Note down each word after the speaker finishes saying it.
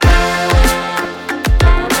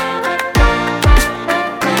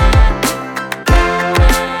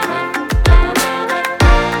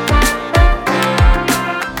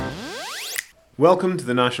Welcome to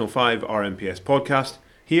the National 5 RMPS podcast,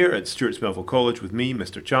 here at Stuart's Melville College with me,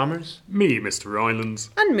 Mr Chalmers. Me, Mr Rylands.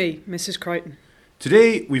 And me, Mrs Crichton.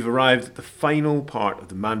 Today we've arrived at the final part of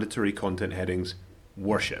the mandatory content headings,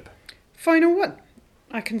 worship. Final one.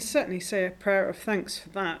 I can certainly say a prayer of thanks for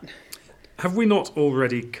that. Have we not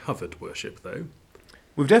already covered worship, though?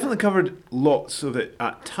 We've definitely covered lots of it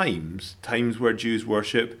at times where Jews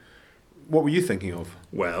worship. What were you thinking of?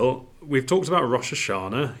 Well, we've talked about Rosh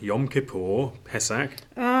Hashanah, Yom Kippur, Pesach.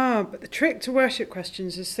 But the trick to worship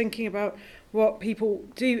questions is thinking about what people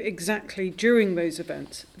do exactly during those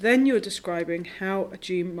events. Then you're describing how a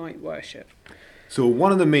Jew might worship. So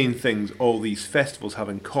one of the main things all these festivals have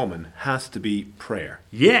in common has to be prayer.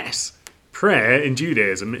 Yes! Prayer in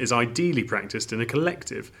Judaism is ideally practiced in a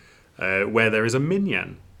collective, where there is a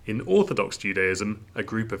minyan. In Orthodox Judaism, a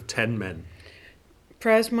group of 10 men.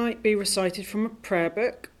 Prayers might be recited from a prayer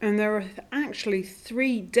book, and there are actually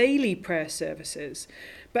 3 daily prayer services,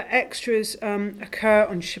 but extras occur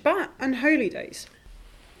on Shabbat and holy days.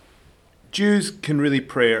 Jews can really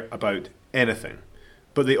pray about anything,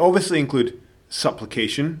 but they obviously include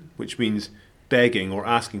supplication, which means begging or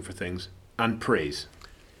asking for things, and praise.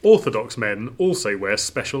 Orthodox men also wear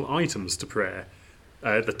special items to prayer.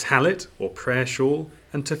 The talit, or prayer shawl,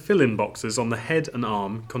 and tefillin boxes on the head and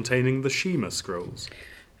arm containing the Shema scrolls.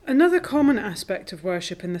 Another common aspect of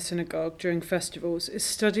worship in the synagogue during festivals is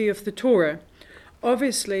study of the Torah.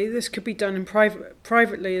 Obviously, this could be done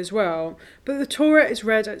privately as well, but the Torah is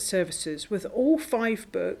read at services, with all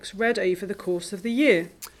 5 books read over the course of the year.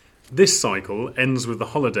 This cycle ends with the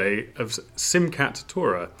holiday of Simchat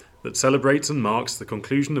Torah, that celebrates and marks the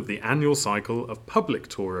conclusion of the annual cycle of public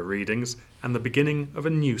Torah readings and the beginning of a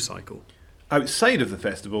new cycle. Outside of the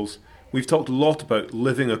festivals, we've talked a lot about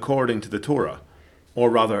living according to the Torah,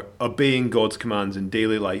 or rather, obeying God's commands in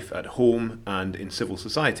daily life at home and in civil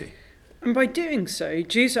society. And by doing so,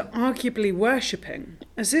 Jews are arguably worshipping,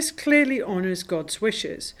 as this clearly honours God's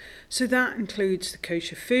wishes. So that includes the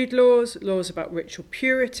kosher food laws, laws about ritual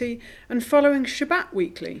purity, and following Shabbat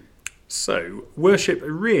weekly. So, worship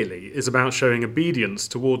really is about showing obedience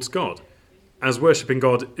towards God, as worshipping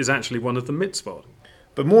God is actually one of the mitzvot.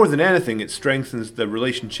 But more than anything, it strengthens the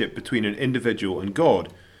relationship between an individual and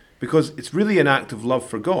God, because it's really an act of love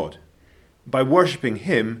for God. By worshipping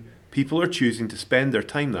Him, people are choosing to spend their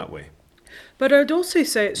time that way. But I'd also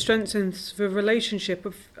say it strengthens the relationship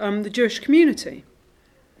of the Jewish community.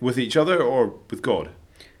 With each other or with God?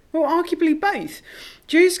 Well, arguably both.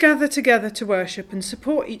 Jews gather together to worship and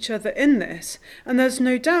support each other in this, and there's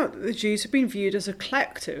no doubt that the Jews have been viewed as a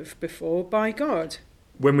collective before by God.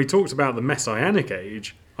 When we talked about the Messianic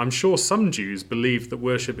age, I'm sure some Jews believe that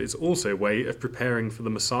worship is also a way of preparing for the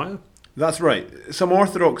Messiah. That's right. Some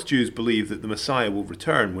Orthodox Jews believe that the Messiah will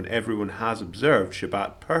return when everyone has observed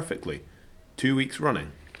Shabbat perfectly, 2 weeks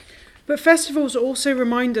running. But festivals also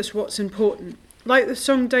remind us what's important, like the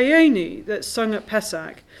song Dayenu that's sung at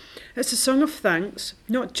Pesach. It's a song of thanks,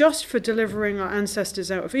 not just for delivering our ancestors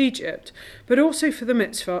out of Egypt, but also for the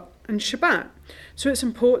mitzvah and Shabbat. So it's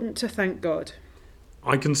important to thank God.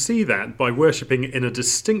 I can see that by worshipping in a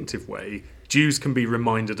distinctive way, Jews can be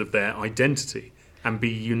reminded of their identity and be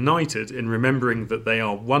united in remembering that they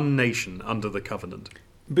are one nation under the covenant.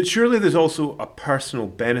 But surely there's also a personal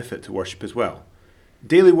benefit to worship as well.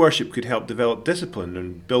 Daily worship could help develop discipline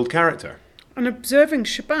and build character. And observing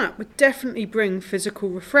Shabbat would definitely bring physical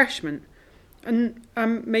refreshment, and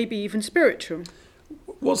maybe even spiritual.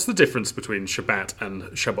 What's the difference between Shabbat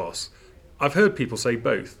and Shabbos? I've heard people say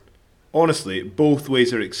both. Honestly, both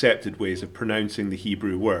ways are accepted ways of pronouncing the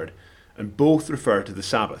Hebrew word, and both refer to the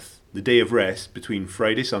Sabbath, the day of rest between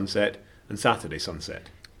Friday sunset and Saturday sunset.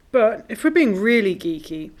 But if we're being really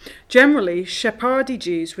geeky, generally Sephardi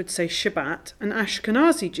Jews would say Shabbat and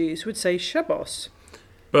Ashkenazi Jews would say Shabbos.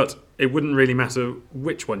 But it wouldn't really matter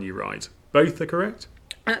which one you write. Both are correct?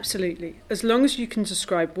 Absolutely. As long as you can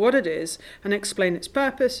describe what it is and explain its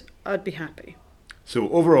purpose, I'd be happy. So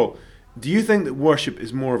overall, do you think that worship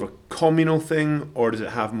is more of a communal thing, or does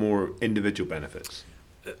it have more individual benefits?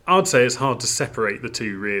 I'd say it's hard to separate the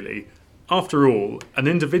two, really. After all, an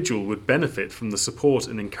individual would benefit from the support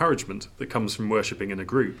and encouragement that comes from worshipping in a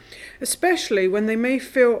group. Especially when they may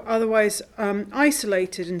feel otherwise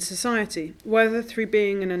isolated in society, whether through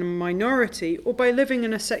being in a minority or by living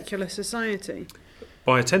in a secular society.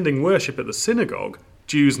 By attending worship at the synagogue,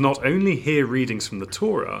 Jews not only hear readings from the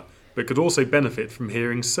Torah, but could also benefit from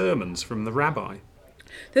hearing sermons from the rabbi.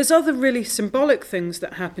 There's other really symbolic things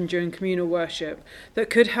that happen during communal worship that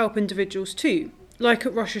could help individuals too. Like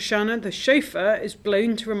at Rosh Hashanah, the shofar is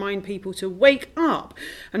blown to remind people to wake up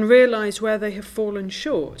and realise where they have fallen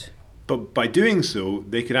short. But by doing so,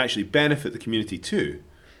 they could actually benefit the community too,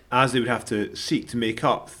 as they would have to seek to make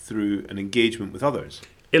up through an engagement with others.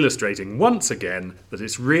 Illustrating once again that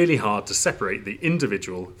it's really hard to separate the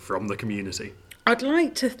individual from the community. I'd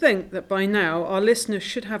like to think that by now our listeners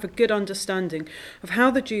should have a good understanding of how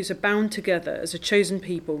the Jews are bound together as a chosen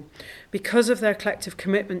people because of their collective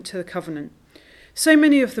commitment to the covenant. So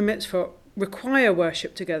many of the mitzvot require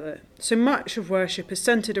worship together, so much of worship is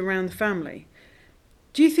centred around the family.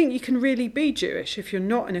 Do you think you can really be Jewish if you're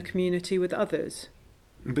not in a community with others?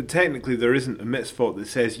 But technically there isn't a mitzvah that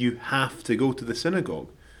says you have to go to the synagogue.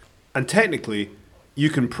 And technically, you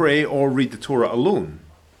can pray or read the Torah alone.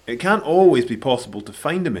 It can't always be possible to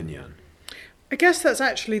find a minyan. I guess that's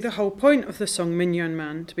actually the whole point of the song Minyan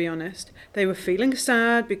Man, to be honest. They were feeling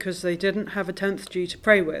sad because they didn't have a 10th Jew to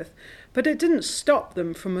pray with, but it didn't stop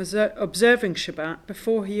them from observing Shabbat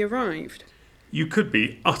before he arrived. You could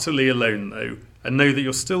be utterly alone, though, and know that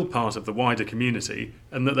you're still part of the wider community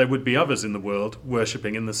and that there would be others in the world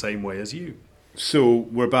worshipping in the same way as you. So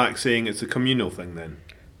we're back saying it's a communal thing then?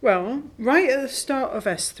 Well, right at the start of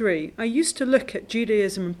S3, I used to look at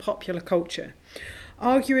Judaism and popular culture,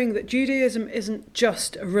 arguing that Judaism isn't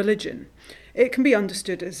just a religion. It can be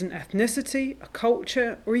understood as an ethnicity, a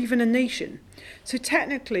culture, or even a nation. So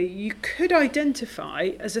technically, you could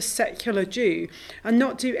identify as a secular Jew and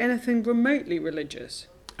not do anything remotely religious.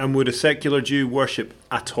 And would a secular Jew worship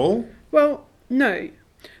at all? Well, no.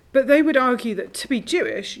 But they would argue that to be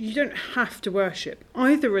Jewish, you don't have to worship,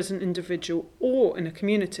 either as an individual or in a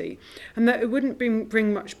community, and that it wouldn't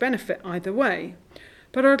bring much benefit either way.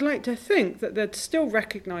 But I'd like to think that they'd still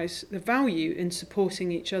recognise the value in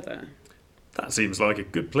supporting each other. That seems like a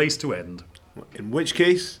good place to end. In which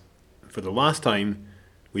case, for the last time,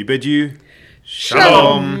 we bid you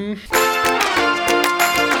Shalom!